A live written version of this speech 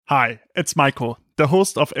Hi, it's Michael, the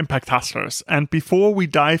host of Impact Hustlers, and before we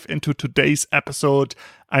dive into today's episode,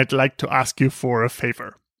 I'd like to ask you for a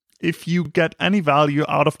favor. If you get any value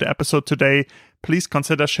out of the episode today, please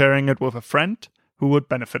consider sharing it with a friend who would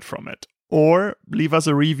benefit from it, or leave us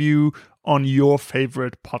a review on your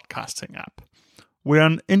favorite podcasting app. We're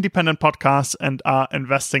an independent podcast and are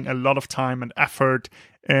investing a lot of time and effort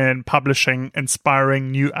in publishing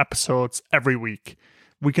inspiring new episodes every week.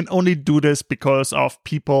 We can only do this because of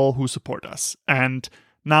people who support us. And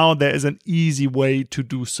now there is an easy way to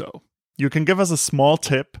do so. You can give us a small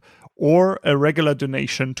tip or a regular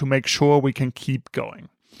donation to make sure we can keep going.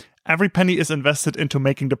 Every penny is invested into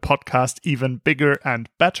making the podcast even bigger and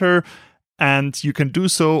better. And you can do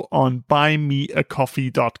so on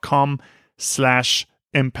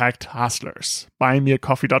buymeacoffee.com/Impact Hustlers.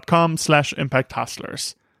 buymeacoffee.com/Impact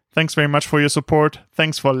Hustlers. Thanks very much for your support.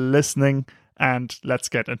 Thanks for listening. And let's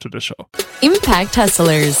get into the show. Impact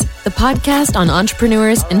Hustlers, the podcast on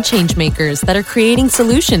entrepreneurs and changemakers that are creating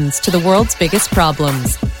solutions to the world's biggest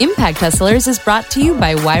problems. Impact Hustlers is brought to you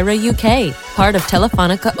by Wayra UK, part of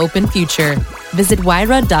Telefonica Open Future. Visit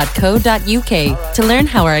wayra.co.uk to learn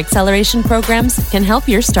how our acceleration programs can help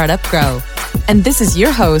your startup grow. And this is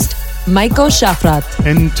your host, Michael Shafrat.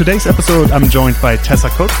 In today's episode, I'm joined by Tessa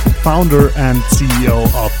Cook, founder and CEO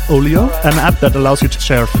of Olio, an app that allows you to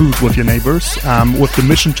share food with your neighbors with the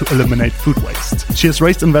mission to eliminate food waste. She has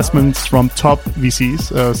raised investments from top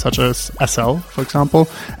VCs, such as SL, for example,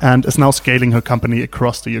 and is now scaling her company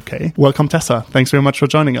across the UK. Welcome, Tessa. Thanks very much for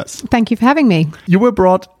joining us. Thank you for having me. You were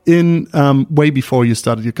brought in way before you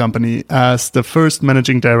started your company as the first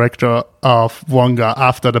managing director of Wonga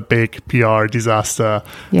after the big PR disaster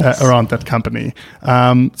around that company.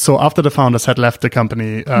 So after the founders had left the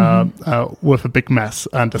company with a big mess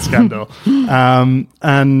and a scandal.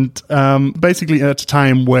 Basically at a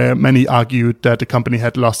time where many argued that the company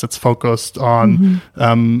had lost its focus on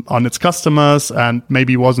its customers and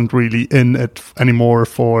maybe wasn't really in it anymore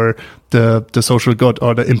for the social good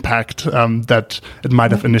or the impact that it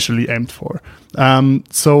might have initially aimed for.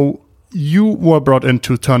 So you were brought in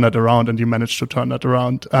to turn that around, and you managed to turn that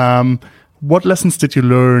around. What lessons did you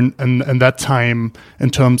learn in that time in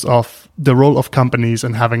terms of the role of companies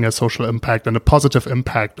and having a social impact and a positive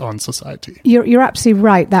impact on society? You're absolutely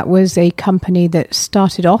right. That was a company that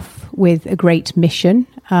started off with a great mission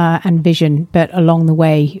and vision, but along the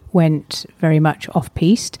way went very much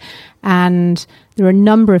off-piste. And there are a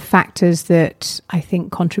number of factors that I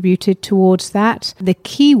think contributed towards that. The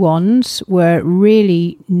key ones were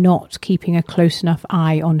really not keeping a close enough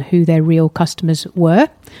eye on who their real customers were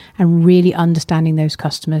and really understanding those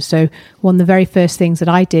customers. So one of the very first things that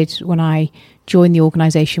I did when I joined the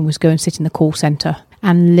organization was go and sit in the call center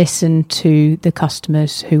and listen to the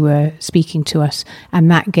customers who were speaking to us. And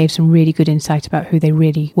that gave some really good insight about who they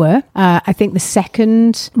really were. I think the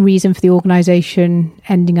second reason for the organization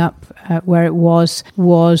ending up where it was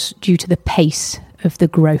due to the pace of the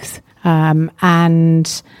growth.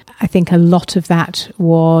 And I think a lot of that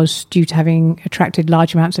was due to having attracted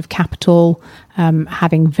large amounts of capital,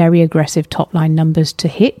 having very aggressive top-line numbers to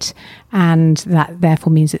hit. And that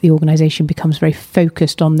therefore means that the organization becomes very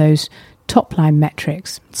focused on those top-line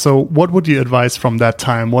metrics. So what would you advise from that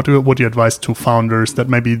time? What would you advise to founders that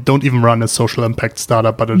maybe don't even run a social impact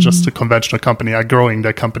startup, but are just a conventional company, are growing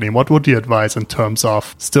their company? What would you advise in terms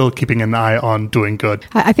of still keeping an eye on doing good?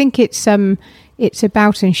 I think it's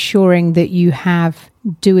about ensuring that you have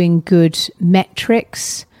doing good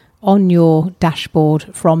metrics on your dashboard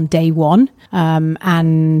from day one,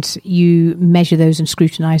 and you measure those and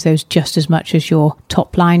scrutinize those just as much as your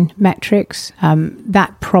top line metrics.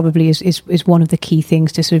 That probably is one of the key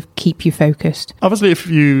things to sort of keep you focused. Obviously, if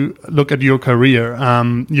you look at your career,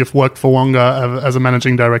 you've worked for Wonga as a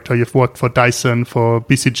managing director, you've worked for Dyson, for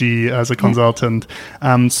BCG as a consultant,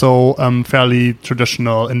 so fairly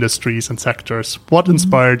traditional industries and sectors. What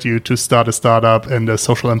inspired you to start a startup in the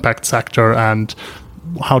social impact sector, and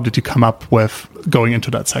how did you come up with going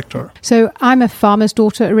into that sector? So I'm a farmer's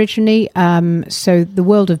daughter originally. So the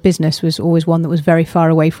world of business was always one that was very far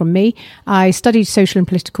away from me. I studied social and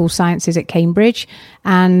political sciences at Cambridge,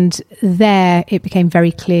 and there it became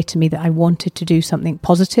very clear to me that I wanted to do something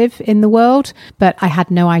positive in the world, but I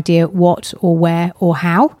had no idea what or where or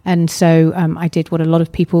how. And so I did what a lot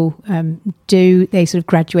of people do. They sort of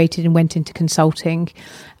graduated and went into consulting.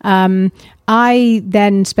 I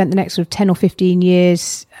then spent the next sort of 10 or 15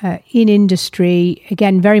 years in industry,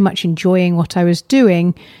 again, very much enjoying what I was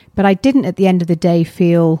doing, but I didn't at the end of the day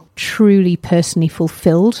feel truly personally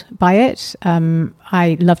fulfilled by it.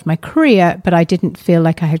 I loved my career, but I didn't feel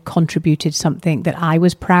like I had contributed something that I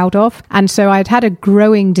was proud of. And so I'd had a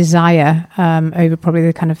growing desire over probably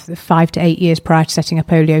the kind of the 5 to 8 years prior to setting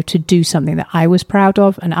up Olio to do something that I was proud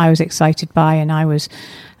of and I was excited by and I was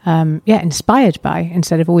inspired by,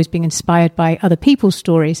 instead of always being inspired by other people's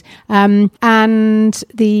stories. And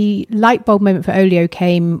the light bulb moment for Olio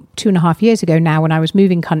came 2.5 years ago now when I was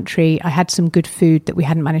moving country. I had some good food that we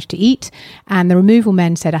hadn't managed to eat, and the removal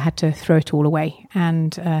men said I had to throw it all away.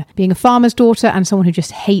 And being a farmer's daughter and someone who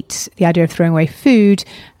just hates the idea of throwing away food,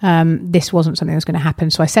 this wasn't something that was going to happen.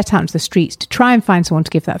 So I set out into the streets to try and find someone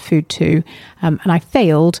to give that food to, and I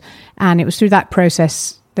failed. And it was through that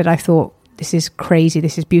process that I thought, this is crazy.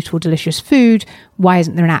 This is beautiful, delicious food. Why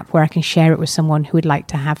isn't there an app where I can share it with someone who would like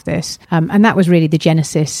to have this? And that was really the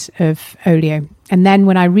genesis of Olio. And then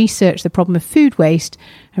when I researched the problem of food waste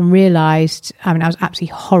and realised, I was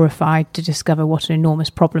absolutely horrified to discover what an enormous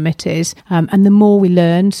problem it is. And the more we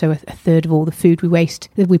learned, so a third of all the food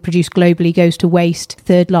that we produce globally goes to waste,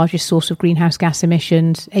 third largest source of greenhouse gas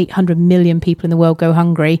emissions, 800 million people in the world go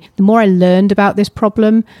hungry. The more I learned about this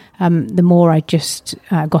problem, the more I just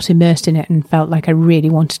got immersed in it and felt like I really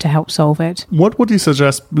wanted to help solve it. What would you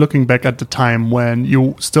suggest looking back at the time when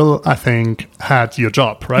you still, I think, had your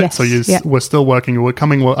job, right? Yes, so you were still working, you were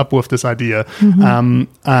coming up with this idea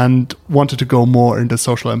and wanted to go more into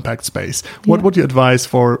social impact space. What would you advise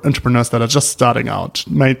for entrepreneurs that are just starting out,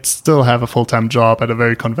 might still have a full-time job at a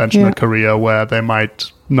very conventional career where they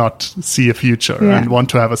might not see a future and want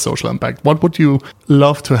to have a social impact? What would you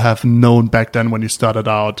love to have known back then when you started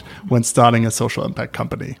out, when starting a social impact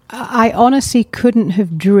company? I honestly couldn't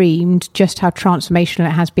have dreamed just how transformational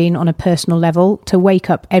it has been on a personal level to wake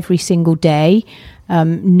up every single day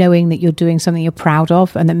knowing that you're doing something you're proud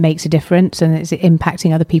of and that makes a difference and it's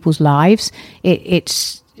impacting other people's lives.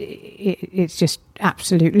 It's just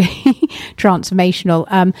absolutely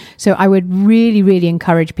transformational. So I would really, really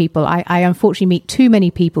encourage people. I unfortunately meet too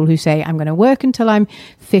many people who say, I'm going to work until I'm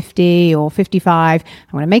 50 or 55.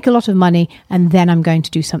 I'm going to make a lot of money and then I'm going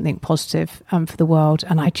to do something positive for the world.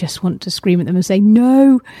 And I just want to scream at them and say,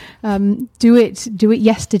 no, do it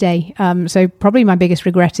yesterday. So probably my biggest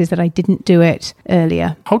regret is that I didn't do it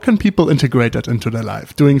earlier. How can people integrate that into their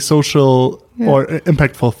life, doing social or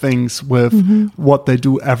impactful things with what they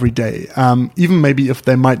do every day? Even maybe if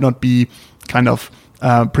they might not be kind of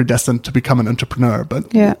predestined to become an entrepreneur,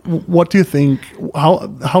 but what do you think,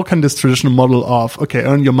 how can this traditional model of,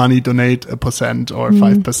 earn your money, donate 1% or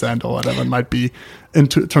 5% or whatever it might be,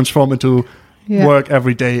 transform into work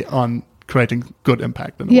every day on creating good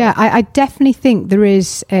impact in the world? I definitely think there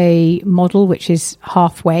is a model which is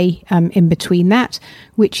halfway in between that,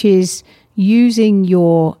 which is using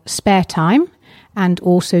your spare time and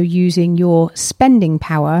also using your spending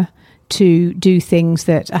power to do things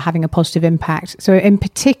that are having a positive impact. So in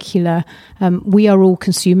particular, we are all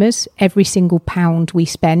consumers. Every single pound we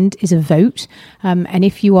spend is a vote. And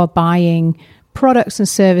if you are buying products and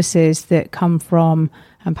services that come from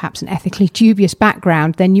perhaps an ethically dubious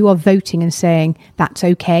background, then you are voting and saying, that's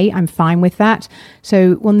okay, I'm fine with that.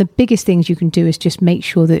 So one of the biggest things you can do is just make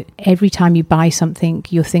sure that every time you buy something,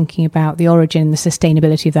 you're thinking about the origin and the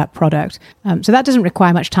sustainability of that product. So that doesn't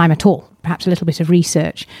require much time at all, perhaps a little bit of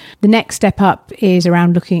research. The next step up is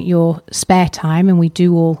around looking at your spare time, and we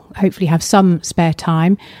do all hopefully have some spare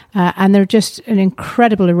time. And there are just an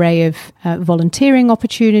incredible array of volunteering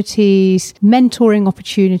opportunities, mentoring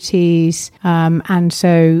opportunities. And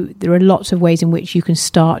so there are lots of ways in which you can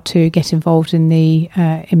start to get involved in the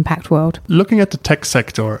impact world. Looking at the tech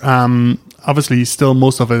sector, obviously still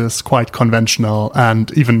most of it is quite conventional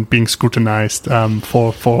and even being scrutinized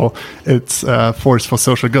for its force for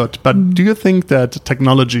social good. But do you think that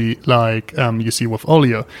technology like you see with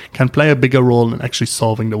Olio can play a bigger role in actually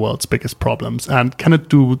solving the world's biggest problems? And can it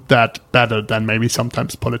do that better than maybe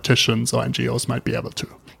sometimes politicians or NGOs might be able to?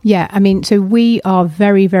 Yeah, so we are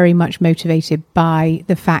very, very much motivated by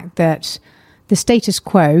the fact that the status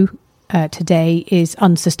quo today is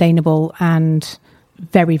unsustainable and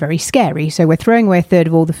very, very scary. So we're throwing away a third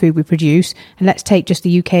of all the food we produce. And let's take just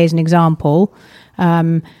the UK as an example.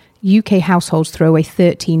 UK households throw away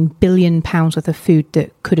 £13 billion worth of food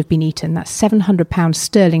that could have been eaten. That's £700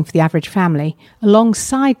 sterling for the average family.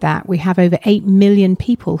 Alongside that, we have over 8 million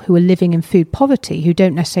people who are living in food poverty, who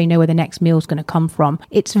don't necessarily know where the next meal is going to come from.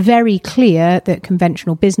 It's very clear that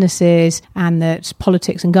conventional businesses and that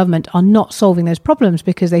politics and government are not solving those problems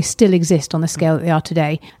because they still exist on the scale that they are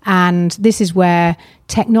today. And this is where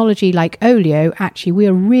technology like Olio, actually, we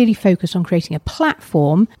are really focused on creating a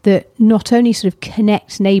platform that not only sort of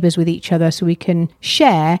connects neighbours with each other so we can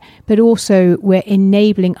share, but also we're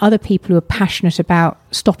enabling other people who are passionate about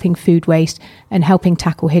stopping food waste and helping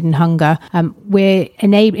tackle hidden hunger. We're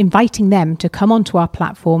inviting them to come onto our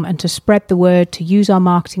platform and to spread the word, to use our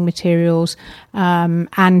marketing materials,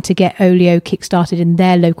 and to get Olio kickstarted in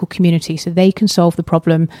their local community so they can solve the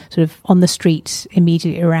problem sort of on the streets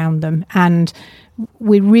immediately around them. And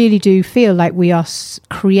we really do feel like we are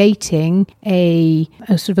creating a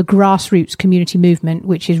sort of a grassroots community movement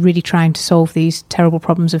which is really trying to solve these terrible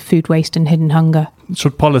problems of food waste and hidden hunger.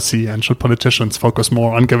 Should policy and should politicians focus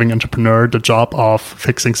more on giving entrepreneurs the job of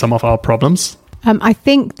fixing some of our problems? I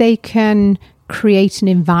think they can create an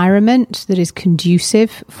environment that is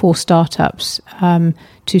conducive for startups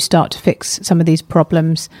to start to fix some of these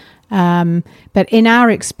problems. But in our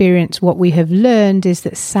experience, what we have learned is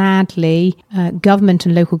that sadly, government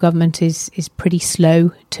and local government is pretty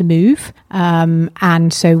slow to move.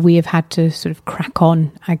 And so we have had to sort of crack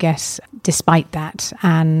on, I guess, despite that.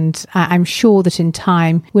 And I'm sure that in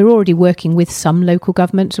time, we're already working with some local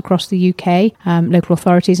governments across the UK, local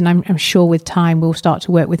authorities, and I'm sure with time we'll start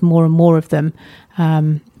to work with more and more of them.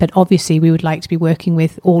 But obviously, we would like to be working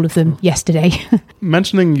with all of them yesterday.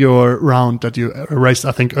 Mentioning your round that you raised,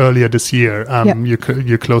 I think, earlier this year,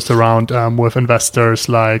 you closed a round with investors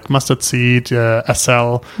like Mustard Seed,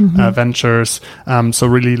 SL Ventures. So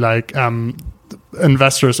really like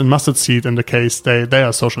investors in Mustard Seed, in the case, they are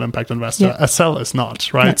a social impact investor. SL is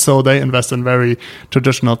not, right? So they invest in very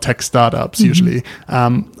traditional tech startups usually,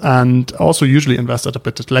 and also usually invest at a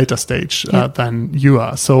bit later stage than you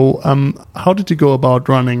are. So how did you go about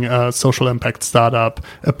running a social impact startup,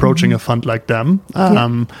 approaching a fund like them?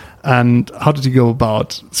 And how did you go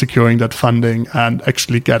about securing that funding and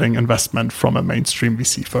actually getting investment from a mainstream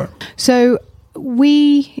VC firm? So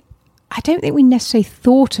I don't think we necessarily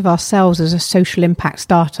thought of ourselves as a social impact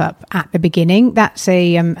startup at the beginning. That's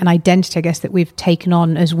an identity, I guess, that we've taken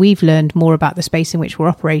on as we've learned more about the space in which we're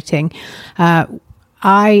operating.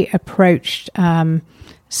 I approached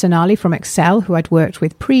Sonali from Excel, who I'd worked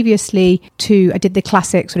with previously, I did the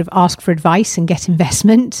classic sort of ask for advice and get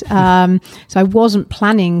investment. So I wasn't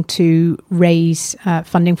planning to raise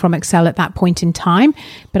funding from Excel at that point in time,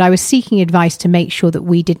 but I was seeking advice to make sure that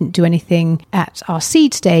we didn't do anything at our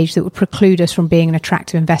seed stage that would preclude us from being an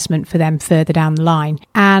attractive investment for them further down the line.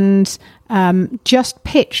 And just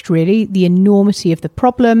pitched really the enormity of the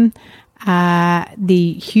problem,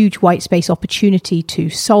 the huge white space opportunity to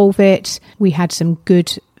solve it. We had some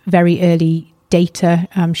good, very early data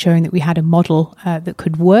showing that we had a model that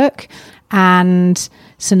could work. And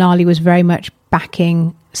Sonali was very much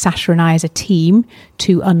backing Sasha and I as a team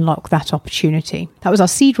to unlock that opportunity. That was our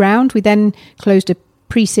seed round. We then closed a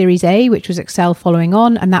pre-Series A, which was Excel following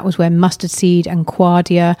on, and that was where Mustard Seed and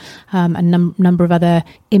Quadia, a number of other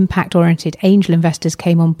impact-oriented angel investors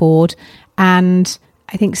came on board. And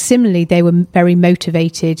I think similarly, they were very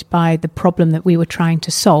motivated by the problem that we were trying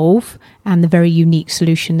to solve and the very unique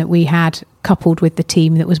solution that we had, coupled with the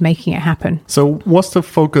team that was making it happen. So was the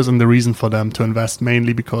focus and the reason for them to invest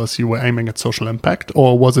mainly because you were aiming at social impact,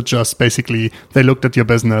 or was it just basically they looked at your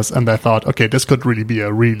business and they thought, okay, this could really be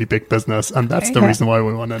a really big business, and that's the reason why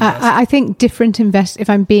we want to invest? I think if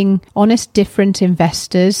I'm being honest, different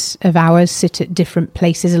investors of ours sit at different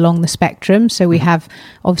places along the spectrum. So we have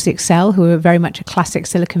obviously Excel, who are very much a classic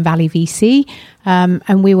Silicon Valley VC,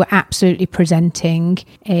 and we were absolutely presenting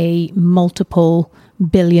a multiple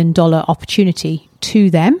billion-dollar opportunity to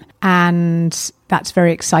them, and that's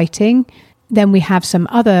very exciting. Then we have some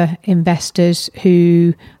other investors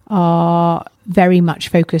who are very much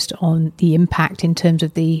focused on the impact in terms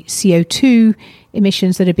of the CO2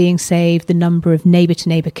 emissions that are being saved, the number of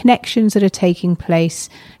neighbor-to-neighbor connections that are taking place,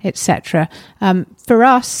 etc. For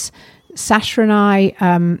us, Sasha and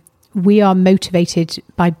I, we are motivated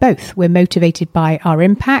by both. We're motivated by our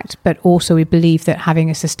impact, but also we believe that having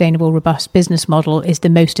a sustainable, robust business model is the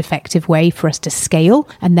most effective way for us to scale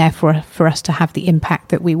and therefore for us to have the impact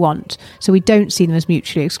that we want. So we don't see them as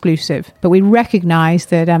mutually exclusive, but we recognize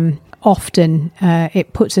that often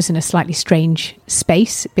it puts us in a slightly strange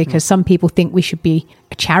space because some people think we should be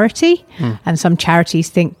a charity and some charities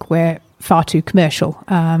think we're far too commercial,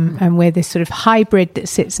 and we're this sort of hybrid that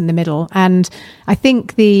sits in the middle. And I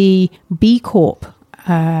think the B Corp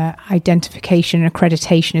identification and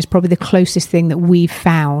accreditation is probably the closest thing that we've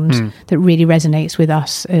found that really resonates with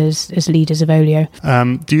us as leaders of Olio.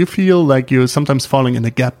 Do you feel like you're sometimes falling in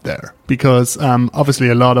a gap there Because obviously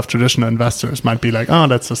a lot of traditional investors might be like, oh,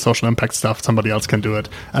 that's the social impact stuff, somebody else can do it.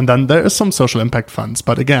 And then there is some social impact funds.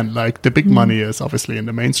 But again, like the big money is obviously in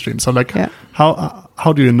the mainstream. So like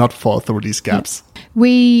how do you not fall through these gaps?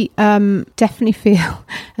 We definitely feel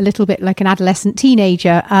a little bit like an adolescent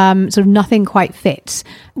teenager, sort of nothing quite fits.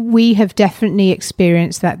 We have definitely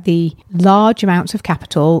experienced that the large amounts of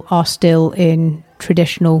capital are still in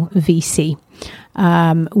traditional VC,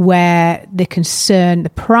 where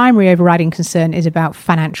the primary overriding concern is about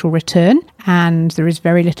financial return, and there is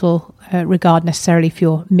very little regard necessarily for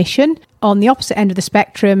your mission. On the opposite end of the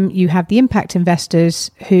spectrum, you have the impact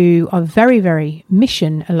investors who are very, very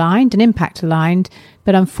mission aligned and impact aligned,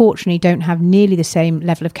 but unfortunately don't have nearly the same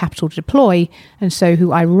level of capital to deploy, and so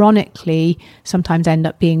who ironically sometimes end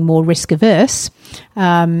up being more risk averse,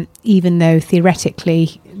 even though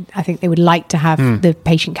theoretically I think they would like to have the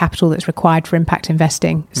patient capital that's required for impact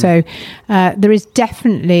investing. So there is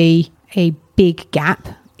definitely a big gap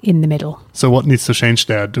in the middle. So what needs to change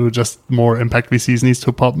there? Do just more impact VCs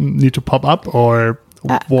need to pop up, or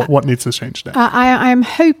what needs to change there? I am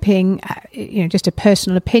hoping, just a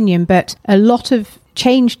personal opinion, but a lot of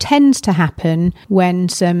change tends to happen when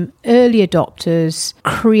some early adopters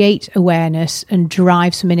create awareness and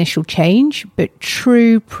drive some initial change, but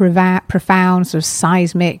true, profound, sort of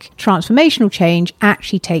seismic, transformational change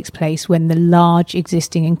actually takes place when the large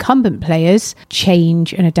existing incumbent players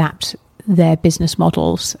change and adapt their business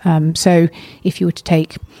models. So if you were to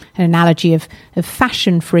take an analogy of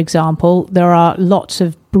fashion, for example, there are lots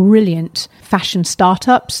of brilliant fashion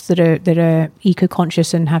startups that are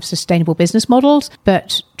eco-conscious and have sustainable business models,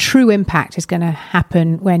 but true impact is going to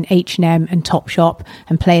happen when H&M and Topshop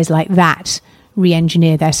and players like that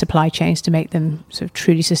re-engineer their supply chains to make them sort of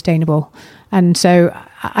truly sustainable. And so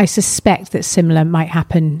I suspect that similar might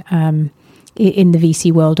happen in the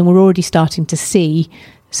VC world, and we're already starting to see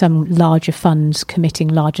some larger funds committing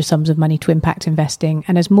larger sums of money to impact investing.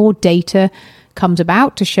 And as more data comes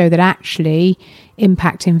about to show that actually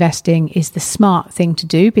impact investing is the smart thing to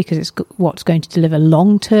do because it's what's going to deliver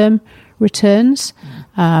long-term returns,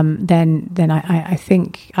 then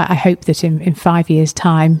I hope that in 5 years'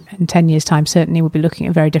 time and 10 years' time, certainly we'll be looking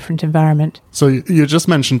at a very different environment. So you just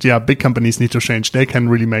mentioned, big companies need to change. They can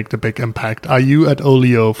really make the big impact. Are you at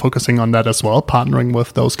Olio focusing on that as well, partnering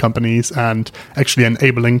with those companies and actually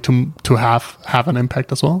enabling to have an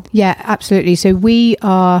impact as well? Yeah, absolutely. So we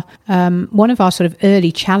are, one of our sort of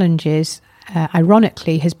early challenges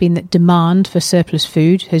ironically, has been that demand for surplus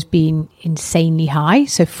food has been insanely high.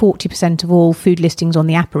 So 40% of all food listings on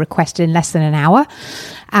the app are requested in less than an hour.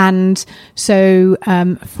 And so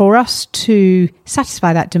for us to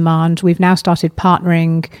satisfy that demand, we've now started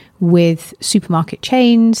partnering with supermarket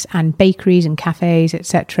chains and bakeries and cafes,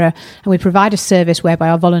 etc. And we provide a service whereby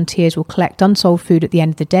our volunteers will collect unsold food at the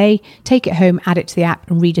end of the day, take it home, add it to the app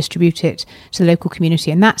and redistribute it to the local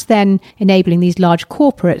community. And that's then enabling these large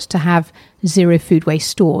corporates to have zero food waste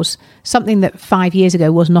stores, something that 5 years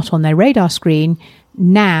ago was not on their radar screen.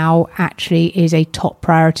 Now actually is a top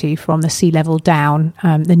priority from the C-level down,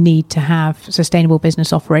 the need to have sustainable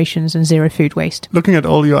business operations and zero food waste. Looking at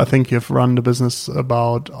Olio, I think you've run the business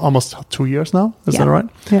about almost 2 years now. Is that right?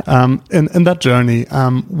 Yeah. In that journey,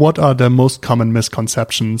 what are the most common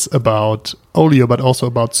misconceptions about Olio, but also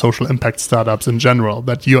about social impact startups in general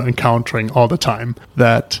that you're encountering all the time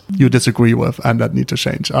that you disagree with and that need to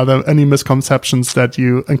change? Are there any misconceptions that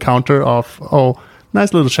you encounter of,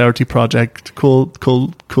 nice little charity project, cool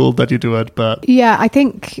that you do it, but... Yeah, I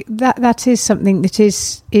think that is something that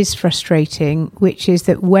is frustrating, which is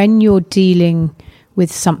that when you're dealing with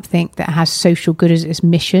something that has social good as its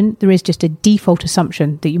mission, there is just a default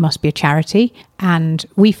assumption that you must be a charity. And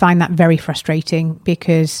we find that very frustrating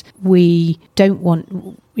because we don't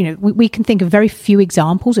want... we can think of very few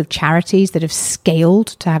examples of charities that have scaled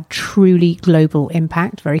to have truly global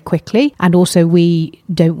impact very quickly. And also we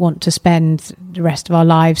don't want to spend the rest of our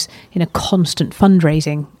lives in a constant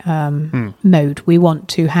fundraising mode. We want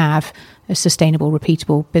to have a sustainable,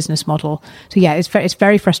 repeatable business model. So yeah, it's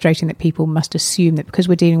very frustrating that people must assume that because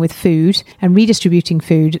we're dealing with food and redistributing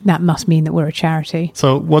food, that must mean that we're a charity.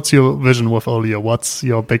 So what's your vision with Olio? What's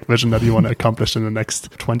your big vision that you want to accomplish in the next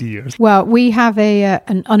 20 years? Well, we have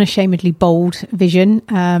an unashamedly bold vision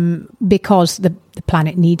because the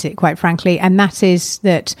planet needs it, quite frankly. And that is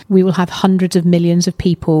that we will have hundreds of millions of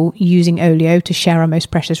people using Olio to share our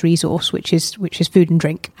most precious resource, which is food and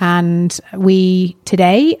drink. And we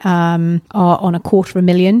today are on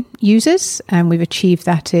 250,000 users, and we've achieved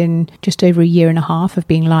that in just over a year and a half of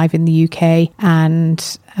being live in the UK.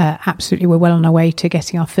 And absolutely, we're well on our way to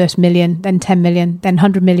getting our first million, then 10 million, then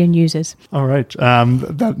 100 million users. All right.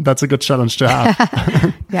 That's a good challenge to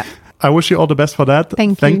have. Yeah. I wish you all the best for that.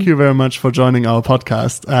 Thank you very much for joining our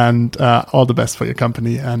podcast, and all the best for your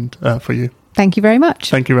company and for you. Thank you very much.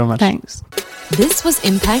 Thank you very much. Thanks. This was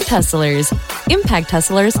Impact Hustlers. Impact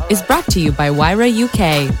Hustlers is brought to you by Wayra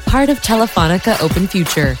UK, part of Telefonica Open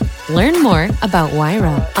Future. Learn more about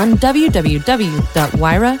Wayra on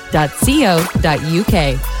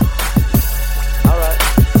www.wayra.co.uk.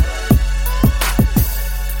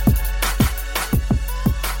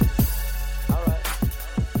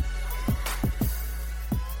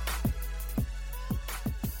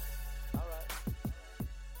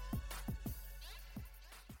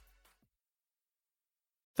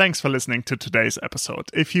 Thanks for listening to today's episode.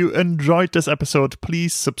 If you enjoyed this episode,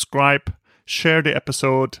 please subscribe, share the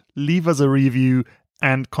episode, leave us a review,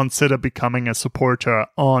 and consider becoming a supporter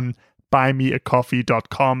on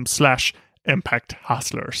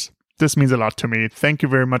buymeacoffee.com/impacthustlers. This means a lot to me. Thank you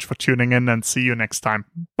very much for tuning in, and see you next time.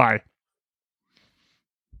 Bye.